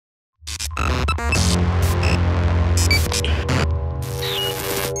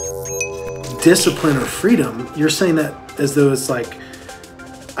discipline or freedom, you're saying that as though it's like,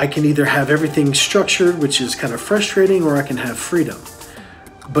 I can either have everything structured, which is kind of frustrating, or I can have freedom.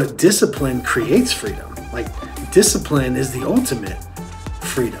 But discipline creates freedom. Like, discipline is the ultimate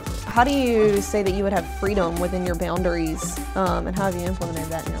freedom. How do you say that you would have freedom within your boundaries, and how have you implemented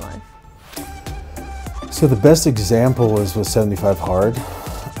that in your life? So the best example is with 75 Hard.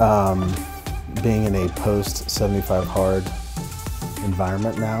 Being in a post 75 Hard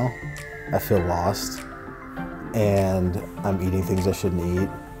environment now, I feel lost, and I'm eating things I shouldn't eat.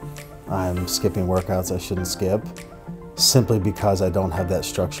 I'm skipping workouts I shouldn't skip, simply because I don't have that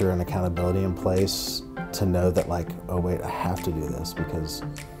structure and accountability in place to know that, like, oh wait, I have to do this because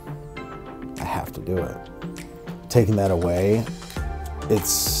I have to do it. Taking that away,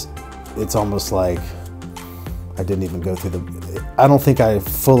 it's almost like I didn't even go through I don't think I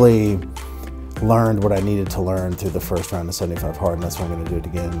fully learned what I needed to learn through the first round of 75 Hard, and that's why I'm going to do it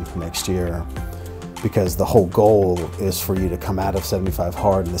again next year. Because the whole goal is for you to come out of 75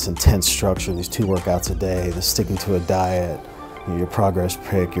 Hard in this intense structure, these 2 workouts a day, the sticking to a diet, your progress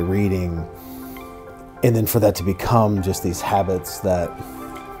pick, your reading, and then for that to become just these habits that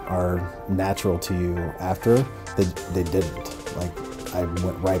are natural to you after. They didn't. Like, I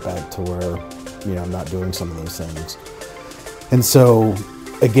went right back to where, I'm not doing some of those things. And so,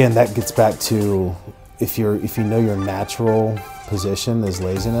 again, that gets back to if you know your natural position is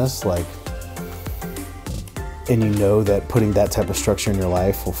laziness, like, and you know that putting that type of structure in your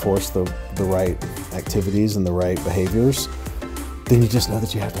life will force the right activities and the right behaviors, then you just know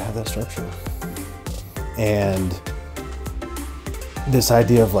that you have to have that structure. And this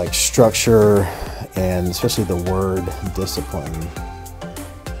idea of like structure, and especially the word discipline,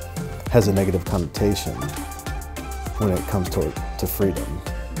 has a negative connotation when it comes to freedom.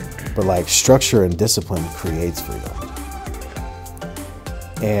 But like, structure and discipline creates freedom.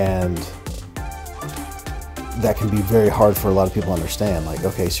 And that can be very hard for a lot of people to understand. Like,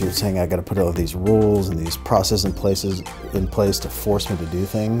 okay, so you're saying I got to put all these rules and these processes in place to force me to do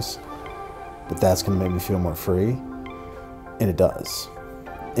things, but that's going to make me feel more free, and it does.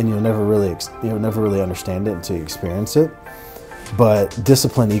 And you'll never really understand it until you experience it. But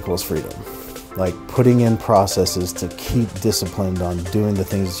discipline equals freedom. Like, putting in processes to keep disciplined on doing the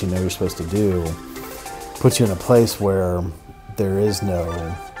things that you know you're supposed to do puts you in a place where there is no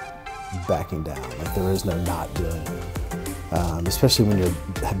backing down. Like, there is no not doing it. Especially when you're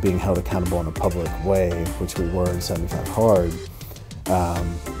being held accountable in a public way, which we were in 75 Hard.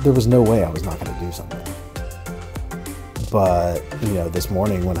 There was no way I was not going to do something. But, this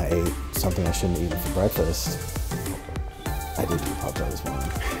morning when I ate something I shouldn't have eaten for breakfast, I did eat Pop-Tart this morning.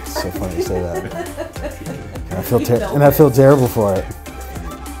 It's so funny to say that. And I feel terrible for it.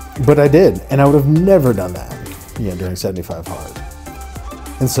 But I did, and I would have never done that, during 75 Hard.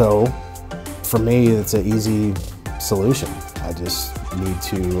 And so, for me, it's an easy solution. I just need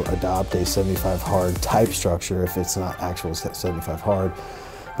to adopt a 75 Hard type structure if it's not actual 75 Hard,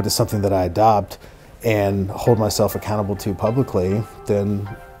 but it's something that I adopt and hold myself accountable to publicly, then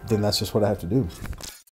that's just what I have to do.